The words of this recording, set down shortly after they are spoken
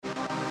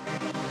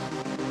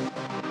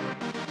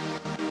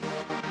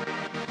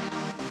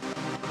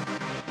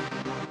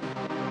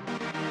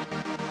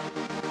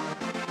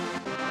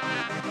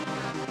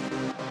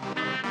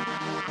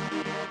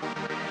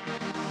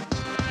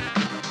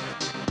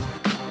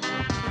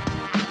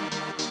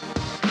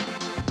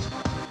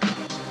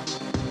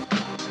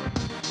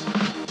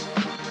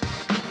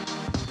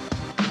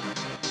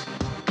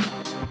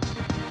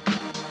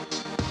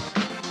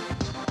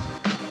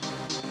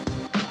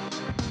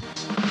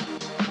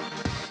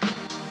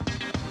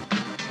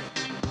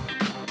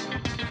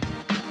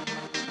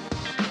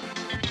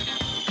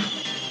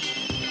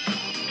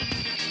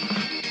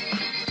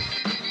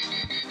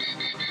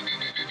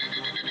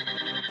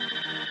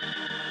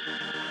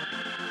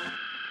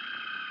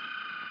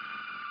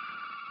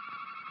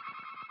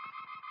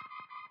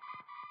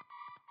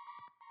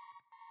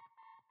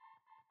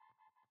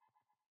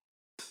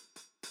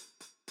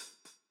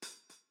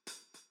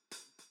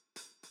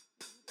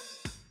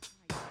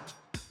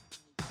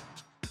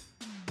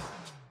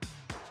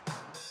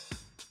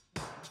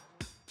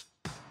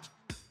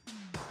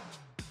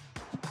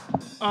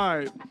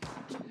All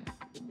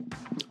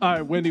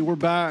right, Wendy, we're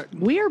back.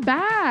 We are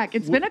back.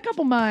 It's been a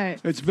couple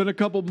months. It's been a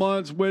couple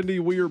months, Wendy.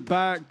 We are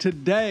back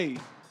today.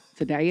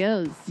 Today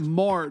is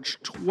March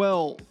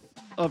 12th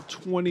of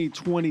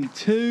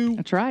 2022.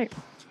 That's right.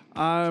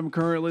 I'm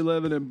currently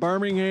living in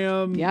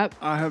Birmingham. Yep.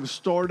 I have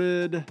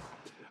started.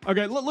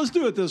 Okay, let's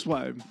do it this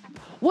way.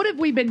 What have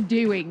we been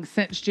doing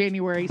since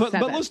January 7th?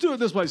 But let's do it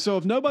this way. So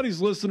if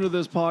nobody's listening to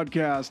this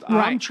podcast,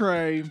 Right. I'm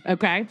Trey.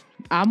 Okay.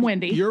 I'm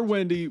Wendy. You're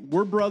Wendy.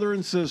 We're brother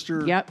and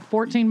sister. Yep.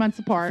 14 months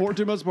apart.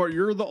 14 months apart.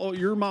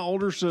 You're my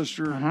older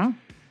sister. Uh-huh.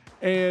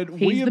 And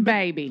He's the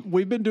baby.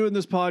 We've been doing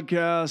this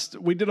podcast.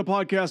 We did a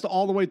podcast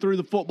all the way through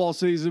the football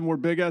season. We're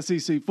big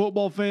SEC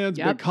football fans,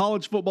 Yep. big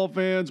college football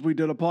fans. We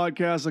did a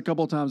podcast a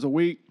couple of times a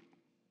week.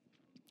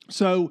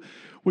 So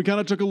we kind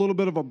of took a little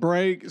bit of a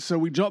break. So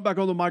we jumped back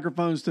on the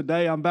microphones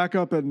today. I'm back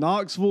up in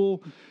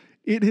Knoxville.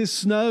 It has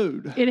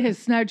snowed. It has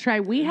snowed, Trey.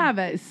 We have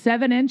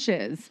 7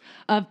 inches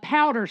of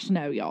powder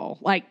snow, y'all.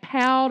 Like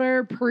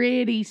powder,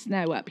 pretty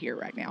snow up here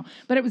right now.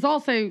 But it was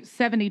also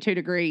 72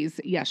 degrees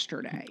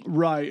yesterday.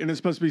 Right. And it's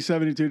supposed to be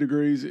 72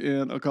 degrees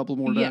in a couple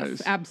more days.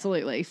 Yes,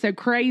 absolutely. So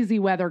crazy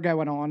weather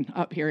going on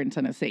up here in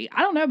Tennessee.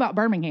 I don't know about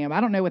Birmingham.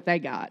 I don't know what they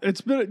got. I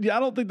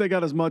don't think they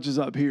got as much as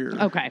up here.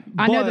 Okay.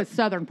 I know the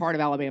southern part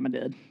of Alabama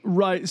did.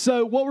 Right.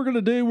 So what we're going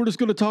to do, we're just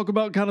going to talk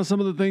about kind of some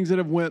of the things that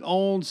have went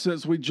on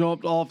since we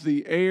jumped off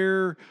the air.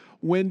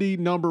 Wendy,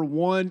 number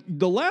one,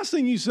 the last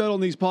thing you said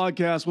on these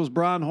podcasts was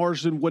Brian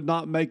Harsin would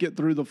not make it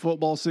through the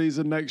football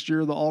season next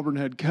year, the Auburn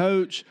head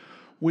coach.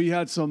 We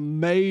had some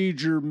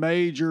major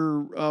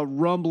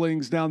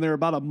rumblings down there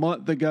about a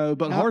month ago,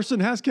 but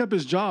Harsin has kept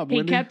his job.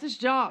 He kept his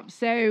job.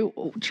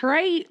 So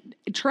Trey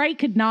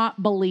could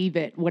not believe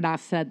it when I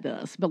said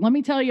this, but let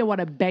me tell you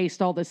what I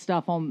based all this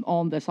stuff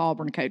on this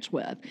Auburn coach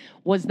with,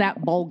 was that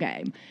bowl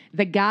game.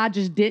 The guy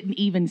just didn't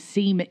even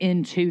seem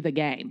into the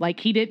game. Like,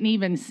 he didn't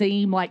even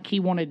seem like he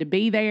wanted to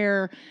be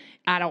there.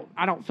 I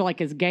don't feel like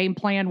his game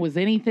plan was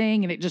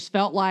anything, and it just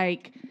felt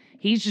like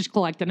he's just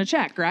collecting a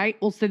check, right?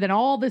 Well, so then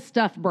all this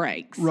stuff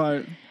breaks.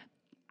 Right.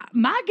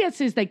 My guess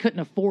is they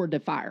couldn't afford to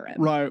fire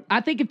him. Right.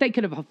 I think if they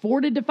could have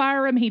afforded to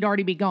fire him, he'd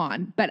already be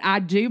gone. But I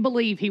do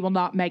believe he will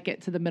not make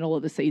it to the middle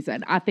of the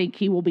season. I think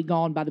he will be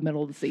gone by the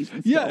middle of the season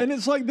still. Yeah, and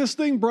it's like this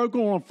thing broke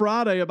on a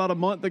Friday about a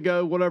month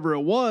ago, whatever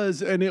it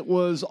was, and it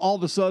was all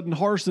of a sudden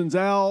Harsin's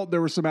out.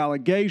 There were some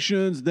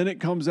allegations. Then it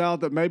comes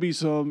out that maybe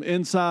some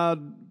inside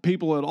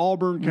people at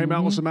Auburn came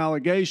out with some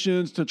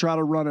allegations to try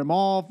to run him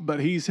off, but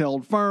he's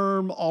held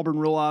firm. Auburn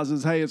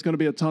realizes, hey, it's going to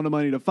be a ton of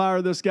money to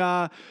fire this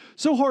guy.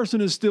 So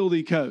Harsin is still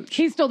the coach.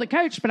 He's still the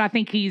coach, but I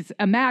think he's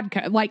a mad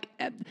coach. Like,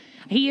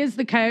 he is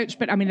the coach,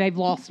 but I mean, they've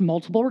lost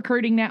multiple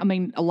recruiting now. I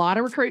mean, a lot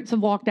of recruits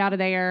have walked out of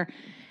there.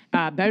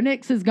 Bo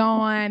Nix is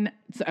gone.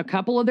 A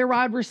couple of their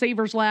wide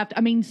receivers left.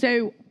 I mean,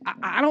 so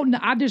I don't know.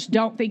 I just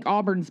don't think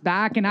Auburn's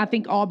back, and I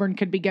think Auburn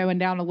could be going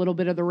down a little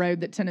bit of the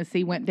road that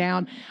Tennessee went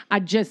down. I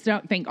just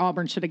don't think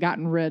Auburn should have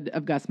gotten rid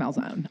of Gus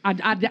Malzahn.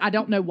 I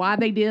don't know why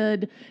they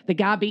did. The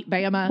guy beat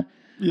Bama.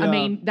 Yeah. I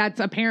mean, that's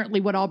apparently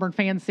what Auburn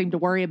fans seem to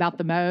worry about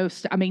the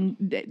most. I mean,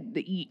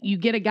 you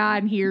get a guy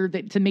in here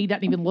that to me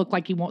doesn't even look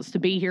like he wants to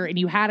be here, and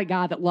you had a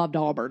guy that loved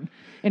Auburn,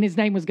 and his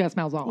name was Gus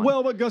Malzahn.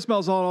 Well, but Gus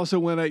Malzahn also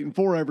went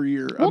 8-4 every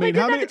year. Well, they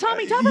did that to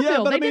Tommy Tuberville. Yeah,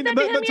 but They did that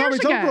to him but Tommy years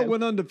ago. Tuberville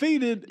went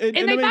undefeated,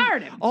 And they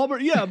fired him.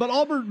 Auburn, yeah, but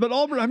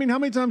Auburn. I mean, how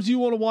many times do you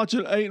want to watch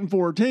an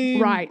 8-4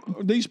 team? Right.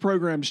 These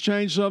programs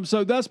change some,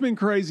 so that's been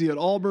crazy at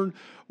Auburn.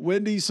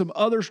 Wendy, some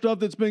other stuff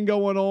that's been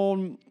going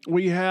on.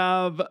 We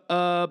have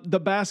the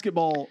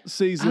basketball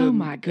season. Oh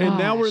my gosh! And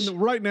now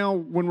right now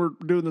when we're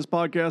doing this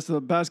podcast,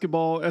 the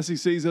basketball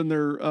SEC's in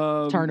their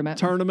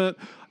tournament.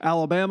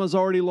 Alabama's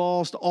already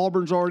lost.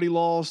 Auburn's already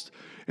lost.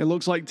 It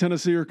looks like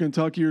Tennessee or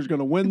Kentucky are going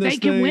to win this thing.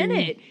 They can win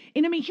it.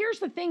 And I mean, here's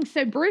the thing.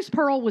 So Bruce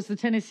Pearl was the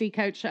Tennessee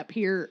coach up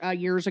here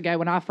years ago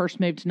when I first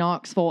moved to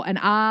Knoxville, and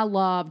I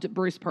loved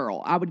Bruce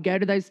Pearl. I would go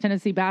to those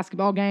Tennessee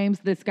basketball games.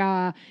 This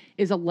guy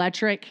is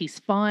electric. He's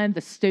fun.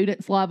 The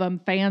students love him.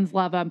 Fans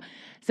love him.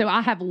 So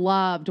I have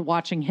loved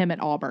watching him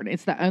at Auburn.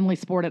 It's the only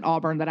sport at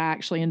Auburn that I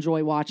actually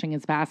enjoy watching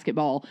is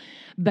basketball.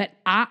 But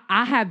I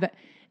have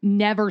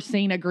never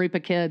seen a group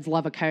of kids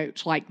love a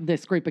coach like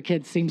this group of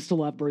kids seems to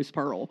love Bruce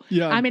Pearl.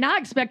 Yeah. I mean, I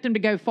expect him to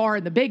go far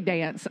in the big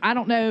dance. I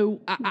don't know.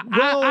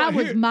 I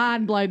was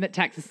mind blown that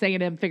Texas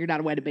A&M figured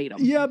out a way to beat them.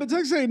 Yeah, but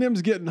Texas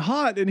A&M's getting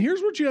hot, and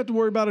here's what you have to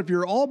worry about if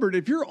you're Auburn.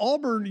 If you're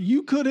Auburn,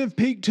 you could have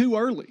peaked too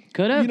early.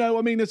 Could have. You know,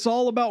 I mean, it's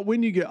all about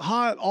when you get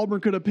hot. Auburn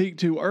could have peaked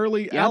too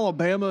early. Yep.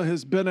 Alabama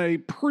has been a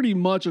pretty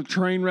much a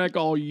train wreck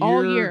all year.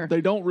 All year.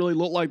 They don't really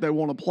look like they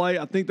want to play.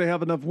 I think they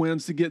have enough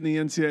wins to get in the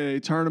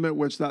NCAA tournament,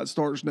 which that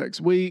starts next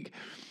week.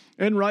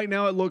 And right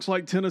now it looks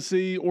like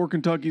Tennessee or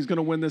Kentucky is going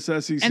to win this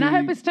SEC. And I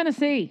hope it's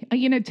Tennessee.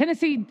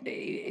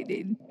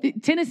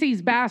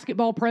 Tennessee's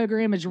basketball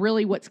program is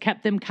really what's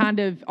kept them kind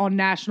of on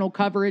national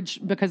coverage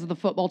because of the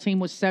football team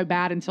was so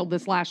bad until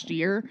this last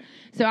year.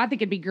 So I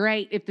think it'd be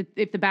great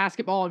if the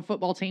basketball and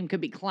football team could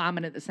be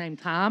climbing at the same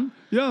time.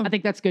 Yeah. I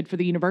think that's good for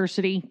the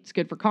university. It's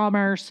good for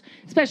commerce,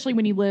 especially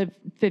when you live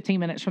 15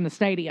 minutes from the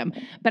stadium.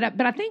 But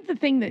I think the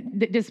thing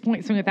that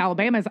disappoints me with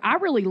Alabama is I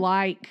really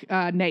like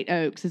Nate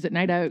Oates. Is it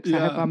Nate Oates?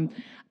 Yeah.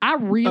 I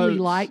really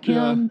Oates, like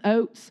him, yeah.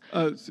 Oates.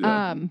 Oates,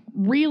 yeah.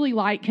 Really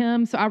like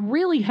him. So I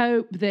really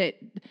hope that.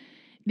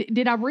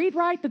 Did I read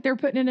right that they're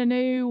putting in a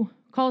new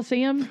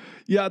Coliseum?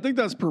 Yeah, I think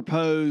that's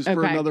proposed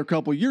for another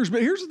couple of years.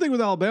 But here's the thing with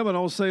Alabama, and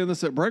I was saying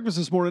this at breakfast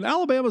this morning.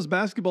 Alabama's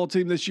basketball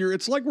team this year,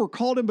 it's like we're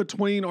caught in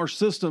between our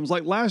systems.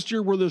 Like last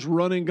year, we're this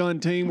running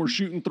gun team. We're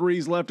shooting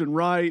threes left and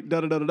right,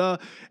 da-da-da-da-da.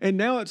 And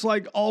now it's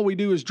like all we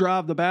do is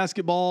drive the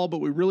basketball, but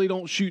we really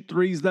don't shoot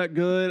threes that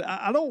good.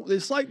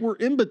 It's like we're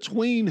in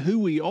between who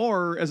we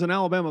are as an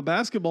Alabama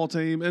basketball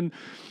team. And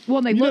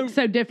they look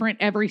so different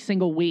every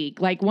single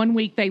week. Like one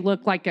week they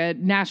look like a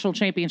national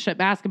championship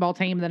basketball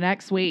team. The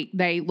next week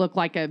they look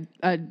like a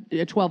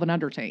 12 and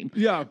under team.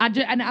 Yeah.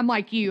 And I'm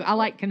like you. I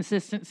like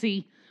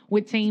consistency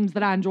with teams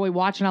that I enjoy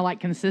watching. I like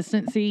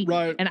consistency.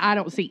 Right. And I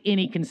don't see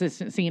any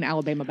consistency in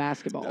Alabama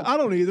basketball. I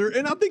don't either.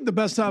 And I think the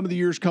best time of the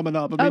year is coming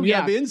up. I mean, you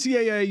have the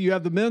NCAA, you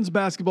have the men's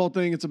basketball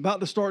thing. It's about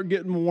to start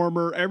getting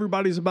warmer.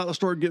 Everybody's about to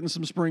start getting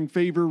some spring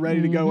fever,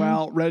 ready to go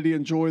out, ready to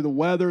enjoy the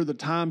weather. The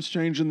time's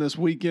changing this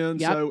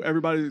weekend. Yep. So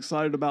everybody's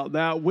excited about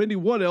that. Wendy,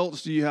 what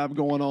else do you have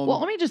going on? Well,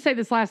 let me just say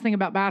this last thing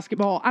about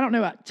basketball. I don't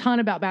know a ton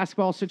about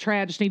basketball, so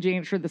Trey, I just need you to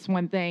answer this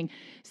one thing.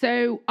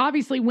 So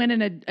obviously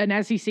winning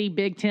an SEC,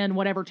 Big Ten,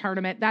 whatever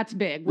tournament, that's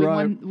big. We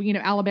won,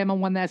 Alabama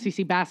won the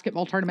SEC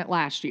basketball tournament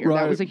last year.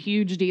 That was a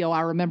huge deal.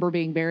 I remember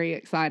being very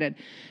excited.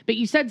 But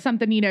you said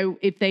something,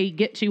 if they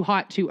get too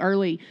hot too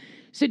early.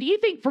 So do you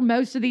think for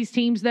most of these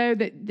teams, though,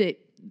 that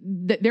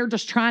they're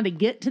just trying to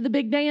get to the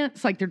big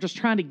dance? Like they're just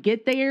trying to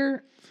get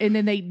there and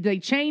then they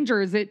change?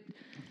 Or is it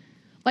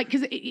like,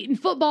 because in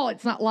football,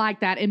 it's not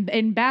like that.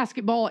 In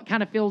basketball, it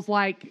kind of feels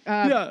like,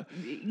 Well,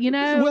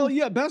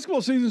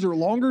 basketball seasons are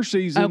longer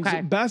seasons.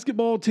 Okay.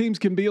 Basketball teams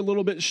can be a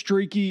little bit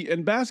streaky.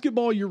 And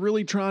basketball, you're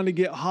really trying to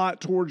get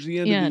hot towards the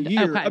end of the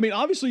year. Okay. I mean,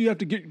 obviously, you have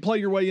to play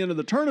your way into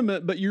the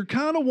tournament, but you're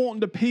kind of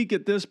wanting to peak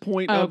at this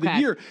point of the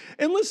year.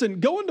 And listen,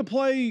 going to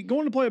play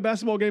a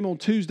basketball game on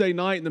Tuesday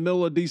night in the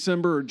middle of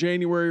December or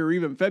January or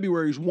even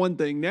February is one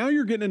thing. Now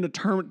you're getting into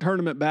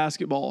tournament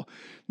basketball.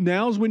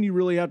 Now's when you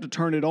really have to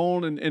turn it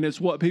on, and it's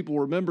what people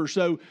remember.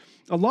 So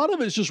a lot of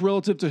it's just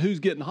relative to who's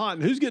getting hot.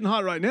 And who's getting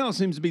hot right now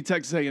seems to be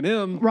Texas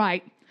A&M.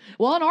 Right.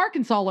 Well, and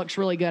Arkansas looks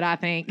really good, I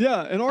think.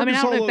 Yeah, and Arkansas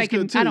I don't know looks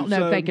good too. I don't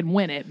know if they can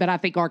win it, but I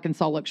think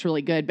Arkansas looks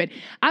really good. But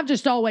I've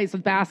just always,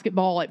 with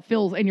basketball, it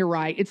feels, and you're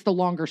right, it's the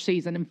longer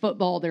season. In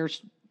football,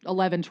 there's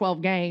 11,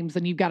 12 games,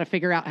 and you've got to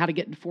figure out how to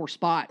get into 4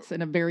 spots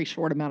in a very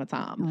short amount of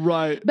time.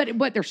 Right.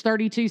 But there's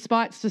 32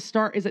 spots to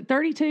start. Is it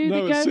 32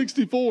 No, that goes? it's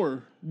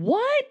 64.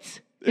 What?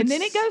 And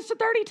then it goes to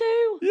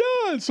 32?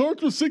 Yeah, it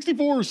starts with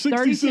 64 or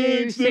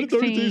 66, 32, then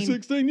 32, 16.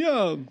 16,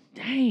 yeah.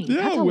 Dang,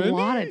 Yeah, that's a Wendy.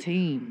 lot of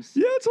teams.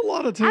 Yeah, it's a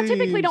lot of teams. I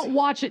typically don't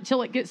watch it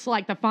till it gets to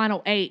like the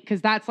final 8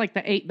 because that's like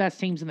the 8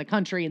 best teams in the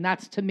country, and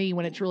that's to me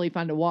when it's really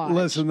fun to watch.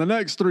 Listen, the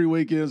next 3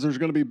 weekends, there's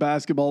going to be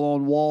basketball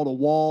on wall to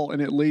wall,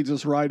 and it leads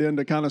us right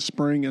into kind of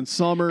spring and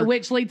summer.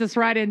 Which leads us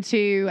right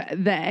into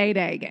the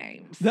 8A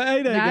games. The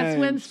 8A games. That's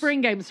when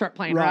spring games start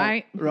playing,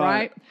 right?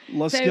 Right.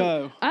 Let's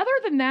go. Other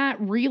than that,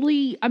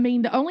 really, I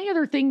mean, the only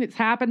other thing that's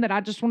happened that I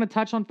just want to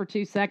touch on for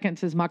 2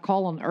 seconds is my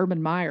call on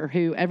Urban Meyer,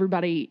 who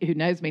everybody who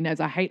knows me knows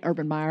I hate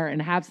Urban Meyer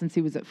and have since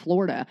he was at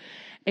Florida.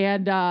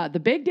 And the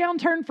big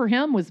downturn for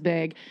him was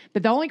big.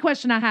 But the only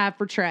question I have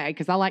for Trey,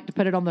 because I like to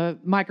put it on the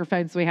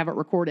microphone so we have it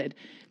recorded,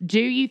 do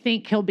you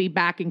think he'll be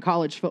back in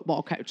college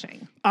football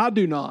coaching? I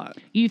do not.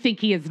 You think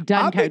he is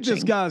done coaching? I think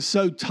this guy is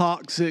so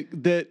toxic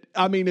that,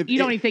 I mean, if you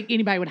don't even think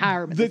anybody would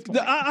hire him at this point.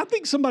 I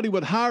think somebody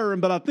would hire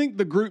him, but I think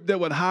the group that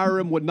would hire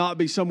him would not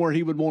be somewhere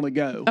he would want to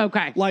go.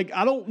 Okay. Like,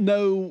 I don't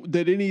know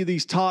that any of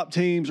these top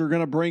teams are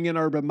going to bring in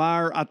Urban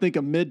Meyer. I think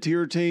a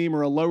mid-tier team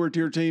or a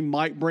lower-tier team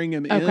might bring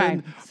him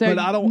in. So but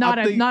I don't.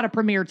 Not a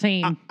premier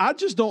team. I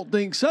just don't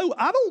think so.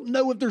 I don't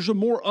know if there's a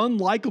more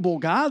unlikable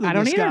guy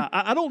than this guy.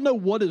 I don't know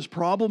what his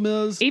problem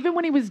is. Even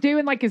when he was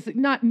doing like his,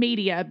 not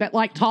media, but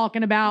like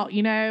talking about,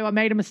 I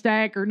made a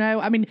mistake or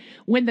no. I mean,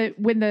 when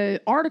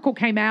the article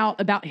came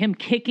out about him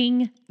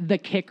kicking the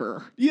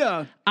kicker.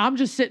 Yeah. I'm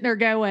just sitting there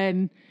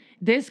going,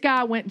 this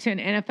guy went to an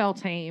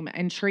NFL team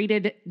and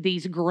treated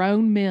these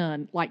grown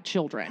men like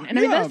children. And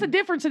I mean, that's the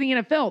difference in the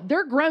NFL.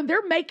 They're grown.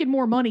 They're making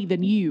more money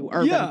than you,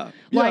 Urban.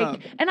 Yeah.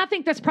 And I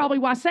think that's probably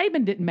why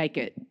Saban didn't make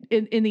it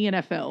in the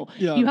NFL.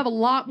 Yeah. You have a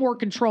lot more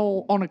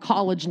control on a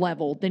college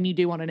level than you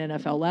do on an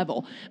NFL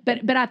level.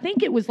 But I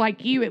think it was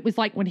like you. It was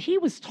like when he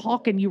was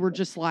talking, you were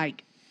just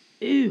like,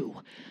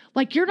 ew.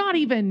 Like you're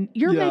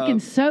making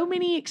so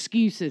many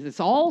excuses.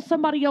 It's all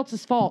somebody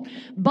else's fault.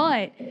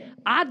 But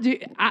I do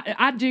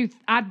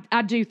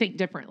think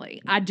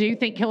differently. I do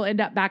think he'll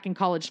end up back in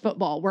college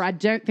football. Where I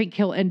don't think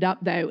he'll end up,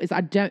 though, is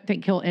I don't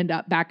think he'll end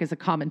up back as a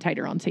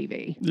commentator on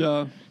TV.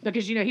 Yeah.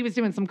 Because, he was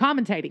doing some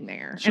commentating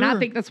there. Sure. And I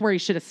think that's where he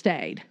should have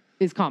stayed,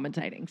 is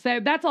commentating. So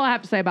that's all I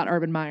have to say about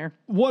Urban Meyer.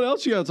 What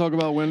else you got to talk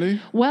about,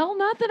 Wendy? Well,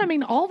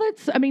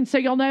 nothing. So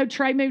y'all know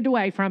Trey moved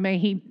away from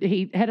me.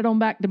 He headed on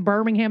back to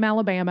Birmingham,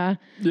 Alabama,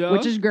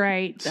 which is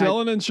great.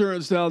 Selling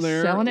insurance down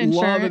there. Selling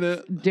insurance. Loving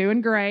it.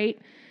 Doing great.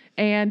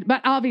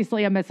 But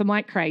obviously I miss him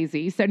like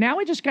crazy. So now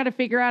we just got to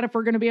figure out if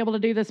we're going to be able to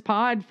do this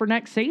pod for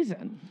next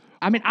season.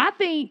 I mean, I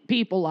think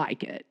people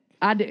like it.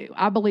 I do.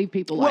 I believe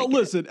people like it.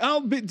 Well, listen,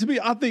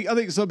 I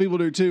think some people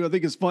do too. I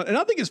think it's fun. And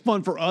I think it's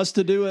fun for us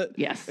to do it.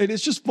 Yes. And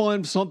it's just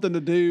fun, something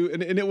to do.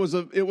 And it was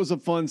a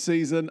fun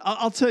season.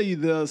 I'll tell you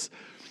this.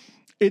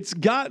 It's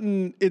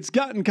gotten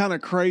kind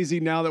of crazy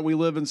now that we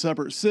live in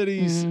separate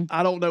cities. Mm-hmm.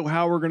 I don't know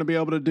how we're going to be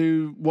able to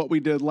do what we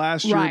did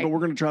last year, Right. but we're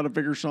going to try to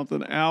figure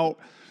something out.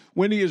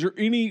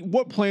 Wendy,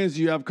 what plans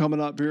do you have coming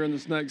up here in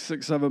this next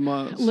 6-7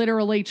 months?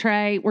 Literally,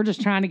 Trey, we're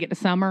just trying to get to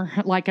summer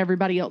like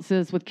everybody else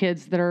is with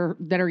kids that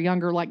are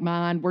younger like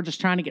mine. We're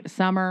just trying to get to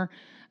summer.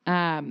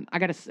 I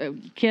got a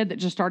kid that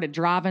just started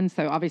driving,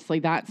 so obviously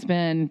that's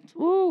been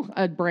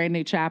a brand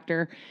new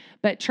chapter.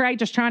 But Trey,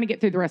 just trying to get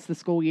through the rest of the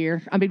school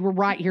year. I mean, we're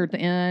right here at the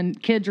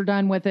end. Kids are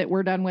done with it.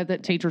 We're done with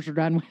it. Teachers are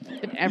done with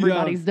it.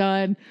 Everybody's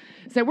done.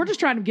 So we're just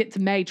trying to get to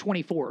May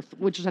 24th,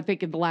 which is, I think,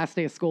 the last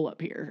day of school up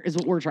here, is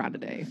what we're trying to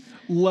do.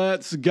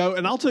 Let's go.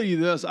 And I'll tell you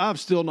this, I've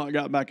still not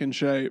got back in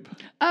shape.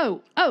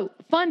 Oh,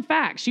 fun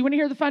facts. You want to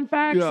hear the fun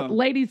facts? Yeah.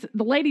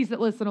 The ladies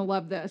that listen will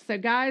love this. So,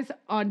 guys,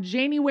 on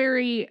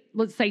January,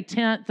 let's say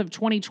 10th of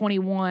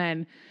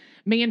 2021,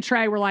 me and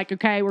Trey were like,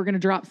 okay, we're going to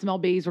drop some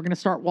lbs. We're going to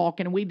start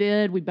walking. And we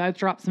did. We both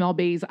dropped some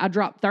lbs. I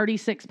dropped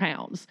 36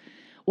 pounds.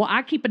 Well,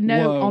 I keep a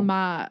note on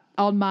my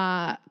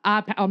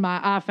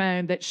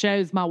iPhone that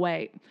shows my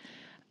weight.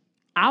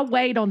 I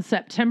weighed on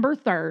September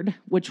 3rd,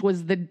 which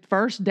was the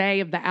first day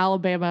of the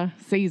Alabama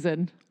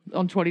season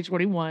on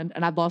 2021,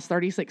 and I'd lost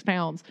 36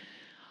 pounds.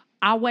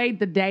 I weighed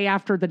the day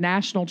after the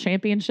national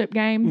championship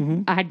game.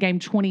 Mm-hmm. I had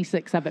gained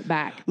 26 of it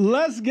back.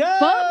 Let's go.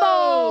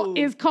 Football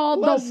is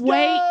called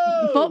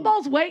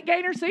football's weight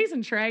gainer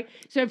season, Trey.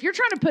 So if you're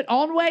trying to put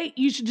on weight,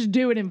 you should just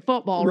do it in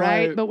football,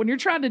 right? But when you're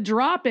trying to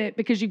drop it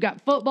because you've got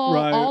football,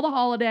 all the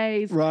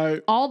holidays,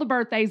 all the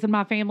birthdays in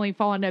my family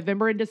fall in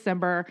November and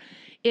December,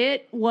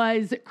 it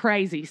was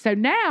crazy. So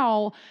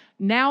now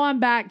I'm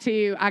back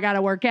to, I got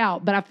to work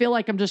out, but I feel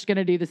like I'm just going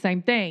to do the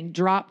same thing.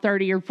 Drop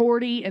 30 or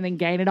 40 and then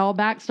gain it all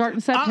back starting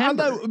September. I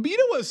know, but you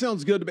know what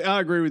sounds good to me? I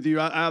agree with you.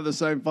 I have the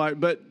same fight,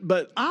 but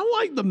I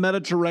like the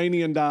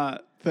Mediterranean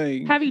diet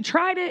thing. Have you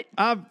tried it?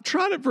 I've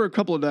tried it for a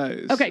couple of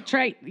days. Okay,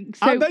 Trey.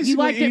 So you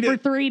liked it for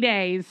 3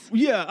 days.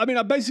 Yeah, I mean,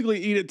 I basically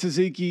eat at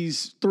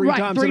Taziki's three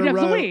times in a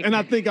row, and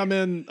I think I'm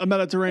in a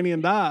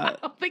Mediterranean diet.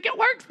 I don't think it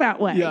works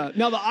that way. Yeah.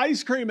 Now the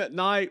ice cream at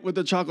night with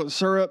the chocolate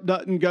syrup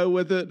doesn't go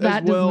with it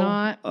that as well.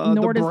 That does not.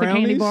 Nor does the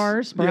candy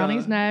bars.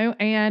 Brownies, no.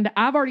 And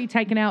I've already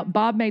taken out.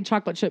 Bob made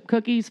chocolate chip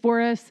cookies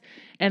for us,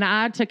 and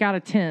I took out a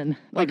 10,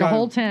 a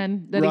whole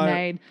 10 that he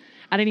made.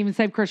 I didn't even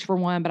save Christopher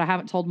one, but I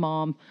haven't told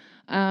Mom.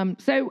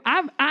 So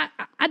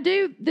I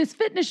do this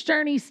fitness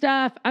journey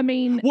stuff. I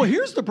mean, well,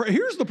 here's the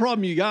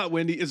problem you got,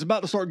 Wendy. It's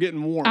about to start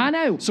getting warm. I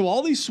know. So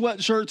all these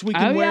sweatshirts we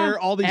can wear,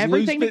 all these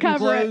loose fitting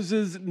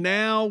clothes,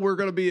 now we're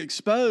going to be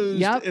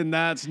exposed, and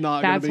that's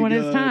not going to be good.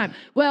 That's when it's time.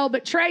 Well,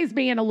 but Trey's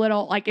being a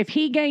little, like, if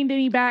he gained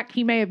any back,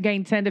 he may have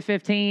gained 10 to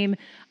 15.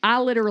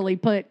 I literally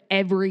put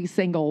every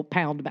single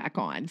pound back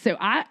on. So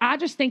I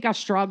just think I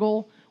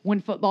struggle when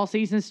football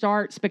season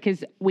starts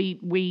because we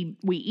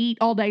eat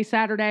all day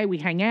Saturday, we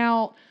hang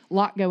out, a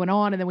lot going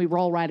on, and then we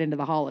roll right into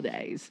the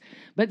holidays.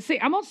 But see,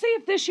 I'm going to see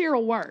if this year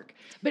will work.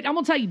 But I'm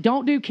going to tell you,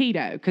 don't do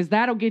keto because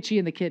that'll get you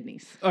in the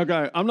kidneys.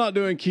 Okay, I'm not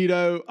doing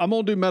keto. I'm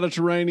going to do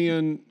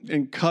Mediterranean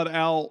and cut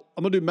out.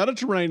 I'm going to do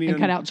Mediterranean.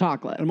 And cut out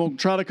chocolate. I'm going to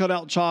try to cut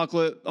out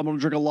chocolate. I'm going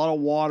to drink a lot of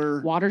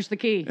water. Water's the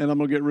key. And I'm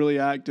going to get really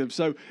active.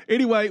 So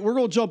anyway, we're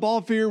going to jump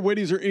off here.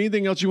 Wendy, is there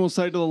anything else you want to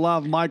say to the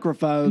live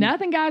microphone?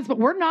 Nothing, guys, but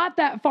we're not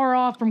that far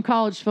off from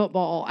college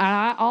football.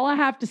 All I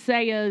have to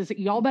say is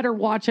y'all better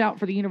watch out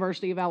for the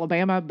University of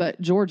Alabama, but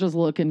Georgia's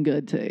looking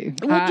good too.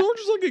 Well,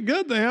 Georgia's looking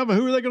good. Who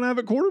are they going to have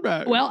at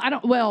quarterback?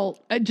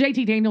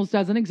 JT Daniels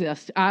doesn't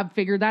exist. I've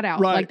figured that out.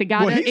 Right. Like the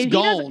guy. Well, he's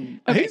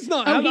gone. Okay. He's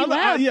not. He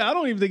left. I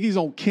don't even think he's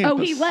on campus. Oh,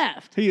 he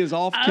left. He is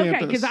off campus.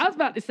 Okay, because I was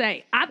about to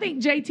say, I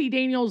think JT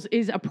Daniels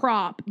is a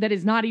prop that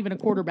is not even a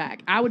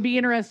quarterback. I would be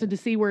interested to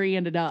see where he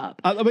ended up.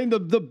 I mean, the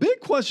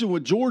big question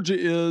with Georgia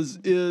is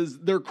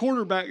their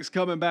quarterbacks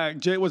coming back?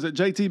 Was it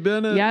JT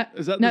Bennett? Yeah.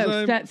 Is that the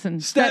name?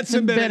 Stetson.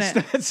 Stetson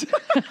Bennett.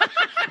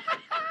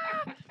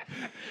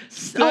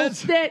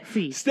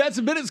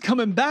 Stetson Bennett's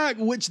coming back,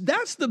 which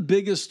that's the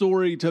biggest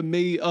story to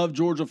me of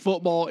Georgia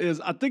football is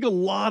I think a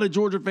lot of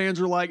Georgia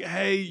fans are like,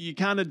 hey, you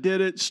kind of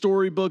did it,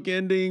 storybook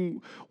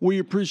ending. We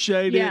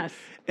appreciate it.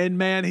 And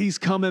man, he's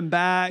coming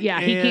back. Yeah,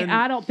 he can't.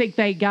 I don't think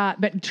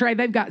but Trey,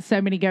 they've got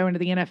so many going to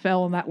the NFL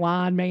on that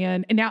line,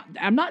 man. And now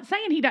I'm not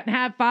saying he doesn't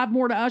have 5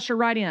 more to usher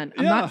right in.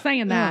 I'm not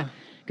saying that.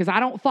 because I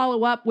don't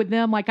follow up with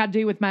them like I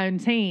do with my own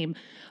team.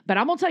 But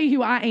I'm going to tell you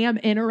who I am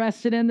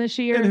interested in this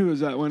year. And who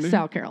is that, Wendy?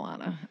 South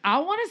Carolina. I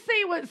want to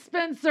see what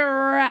Spencer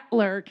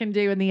Rattler can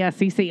do in the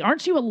SEC.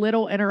 Aren't you a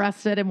little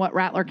interested in what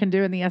Rattler can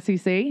do in the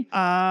SEC?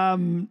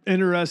 I'm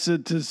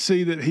interested to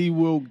see that he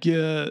will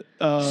get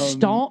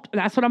stomped.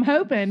 That's what I'm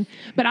hoping.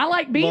 But I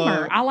like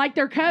Beamer. I like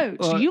their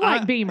coach. You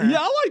like Beamer? Yeah,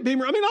 I like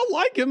Beamer. I mean, I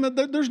like him.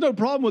 There's no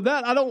problem with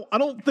that. I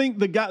don't think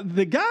the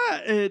guy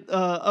at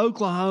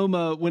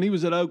Oklahoma, when he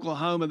was at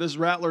Oklahoma, this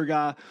Rattler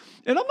guy.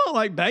 And I'm not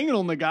like banging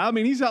on the guy. I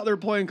mean, he's out there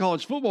playing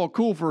college football.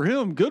 Cool for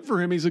him. Good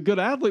for him. He's a good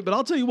athlete. But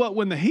I'll tell you what,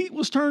 when the heat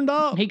was turned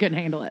up, he couldn't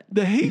handle it.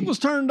 The heat was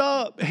turned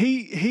up.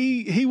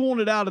 He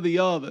wanted out of the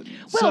oven.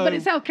 Well, but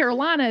in South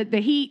Carolina, the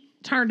heat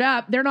turned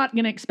up. They're not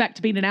going to expect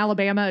to beat an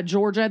Alabama,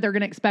 Georgia. They're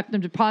going to expect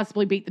them to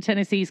possibly beat the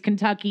Tennessees,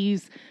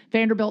 Kentuckys,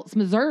 Vanderbilts,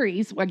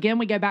 Missouris. Again,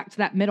 we go back to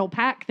that middle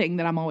pack thing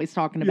that I'm always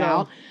talking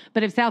about. Yeah.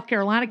 But if South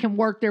Carolina can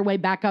work their way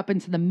back up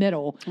into the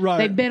middle,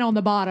 they've been on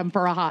the bottom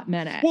for a hot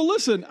minute. Well,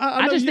 listen,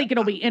 I just think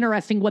it'll be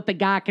interesting what the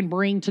guy can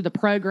bring to the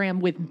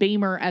program with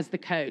Beamer as the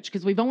coach,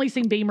 because we've only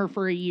seen Beamer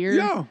for a year.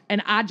 Yeah.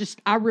 And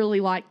I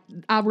really like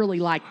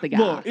the guy.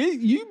 Look,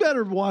 you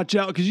better watch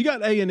out, because you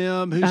got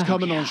A&M who's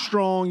coming on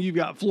strong. You've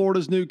got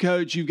Florida's new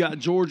coach. You've got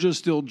Georgia,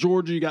 still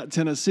Georgia. You got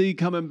Tennessee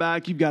coming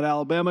back. You've got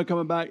Alabama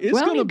coming back. It's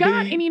going to be.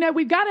 And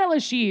we've got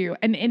LSU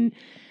and.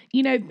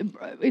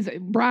 Is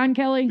it Brian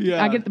Kelly?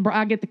 Yeah.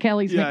 I get the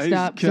Kellys mixed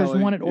up. Kelly.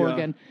 There's one at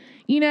Oregon.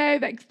 Yeah.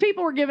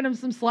 People were giving him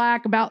some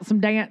slack about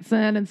some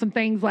dancing and some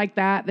things like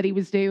that he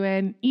was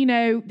doing.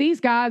 These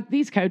guys,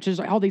 these coaches,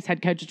 all these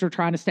head coaches are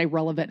trying to stay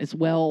relevant as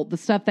well. The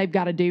stuff they've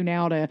got to do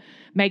now to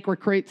make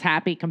recruits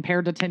happy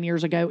compared to 10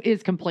 years ago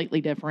is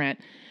completely different.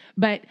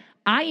 But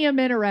I am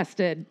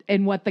interested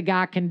in what the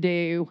guy can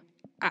do.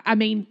 I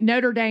mean,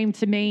 Notre Dame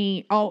to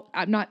me,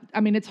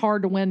 it's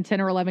hard to win 10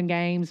 or 11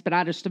 games, but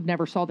I just have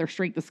never saw their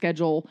strength of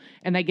schedule,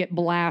 and they get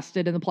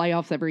blasted in the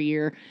playoffs every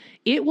year.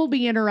 It will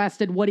be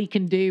interested what he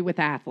can do with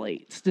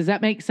athletes. Does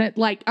that make sense?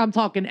 Like, I'm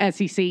talking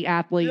SEC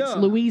athletes,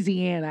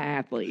 Louisiana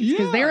athletes,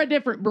 because they're a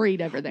different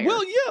breed over there.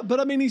 Well, yeah,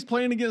 but I mean, he's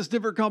playing against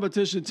different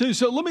competition too.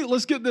 So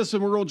let's get this,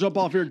 and we're going to jump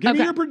off here. Give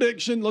me your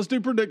prediction. Let's do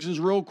predictions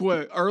real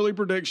quick. Early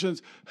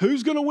predictions.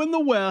 Who's going to win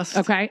the West?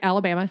 Okay,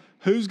 Alabama.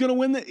 Who's going to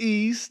win the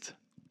East?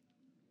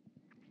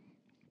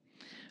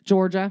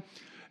 Georgia.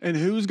 And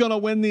who's going to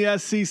win the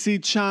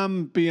SEC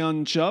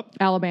championship?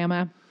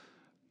 Alabama.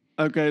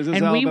 Okay, is this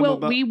and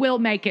Alabama? we will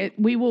make it.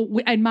 We will.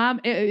 And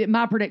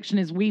my prediction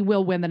is we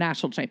will win the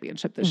national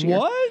championship this year.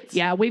 What?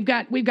 Yeah, we've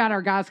got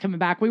our guys coming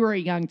back. We were a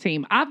young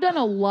team. I've done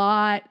a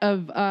lot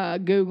of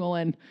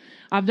Googling.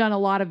 I've done a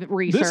lot of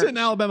research. This is an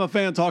Alabama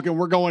fan talking.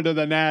 We're going to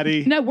the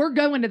Natty. No, we're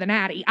going to the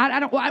Natty.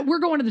 We're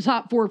going to the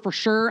top 4 for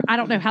sure. I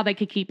don't know how they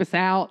could keep us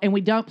out, and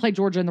we don't play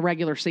Georgia in the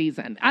regular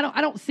season.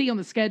 I don't see on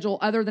the schedule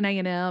other than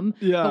A&M.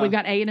 Yeah. But we've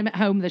got A&M at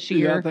home this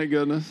year. Yeah, thank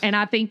goodness. And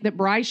I think that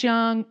Bryce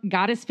Young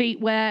got his feet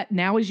wet.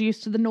 Now he's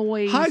used to the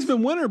noise.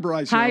 Heisman winner,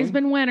 Bryce Young.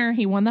 Heisman winner.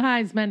 He won the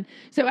Heisman.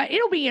 So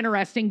it'll be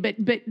interesting. But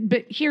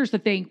here's the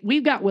thing: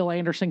 we've got Will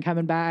Anderson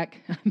coming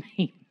back. I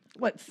mean.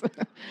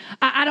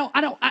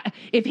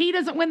 If he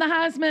doesn't win the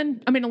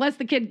Heisman, I mean, unless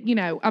the kid,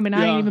 I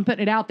ain't even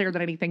putting it out there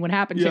that anything would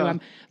happen to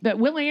him. But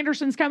Will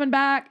Anderson's coming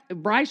back.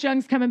 Bryce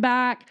Young's coming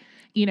back.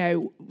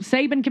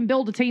 Saban can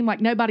build a team like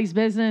nobody's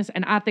business,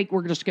 and I think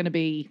we're just going to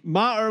be.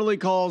 My early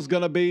call is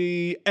going to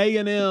be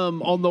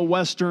A&M on the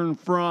Western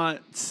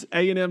Front.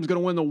 A&M's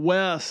going to win the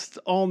West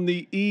on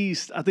the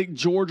East. I think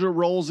Georgia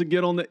rolls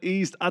again on the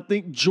East. I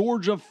think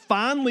Georgia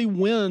finally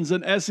wins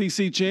an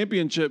SEC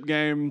championship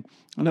game.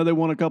 I know they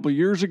won a couple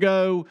years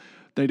ago.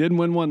 They didn't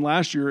win one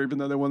last year, even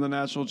though they won the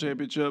national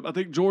championship. I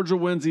think Georgia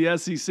wins the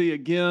SEC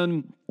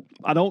again.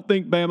 I don't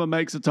think Bama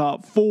makes the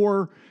top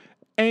 4.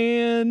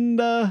 And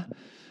that's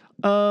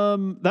where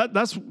my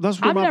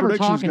prediction's going. I'm never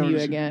talking to you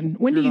again.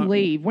 When do you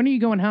leave? When are you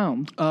going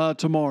home?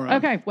 Tomorrow.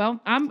 Okay,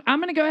 well, I'm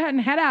going to go ahead and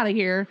head out of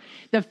here.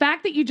 The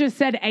fact that you just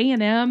said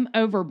A&M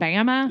over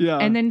Bama,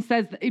 and then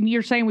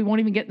you're saying we won't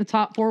even get in the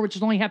top 4, which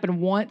has only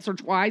happened once or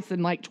twice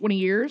in like 20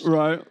 years.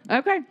 Right.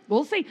 Okay,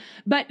 we'll see.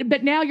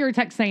 But now you're a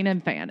Texas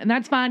A&M fan, and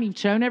that's fine. You've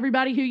shown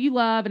everybody who you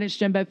love, and it's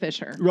Jimbo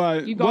Fisher.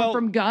 Right. You've gone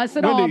from Gus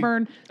at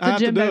Auburn to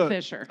Jimbo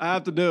Fisher. I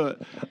have to do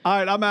it. All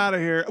right, I'm out of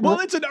here.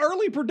 Well, it's an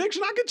early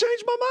prediction. I could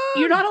change my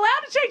mind. You're not allowed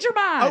to change your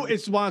mind. Oh,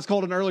 it's why it's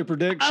called an early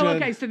prediction. Oh,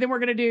 okay. So then we're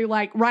going to do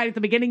like right at the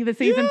beginning of the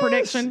season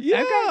prediction?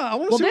 Yeah. Okay. I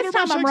want to see this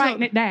time I'm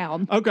writing it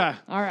down. Okay.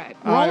 All right.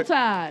 Roll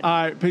Tide. All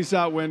right. Peace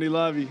out, Wendy.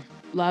 Love you.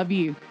 Love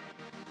you.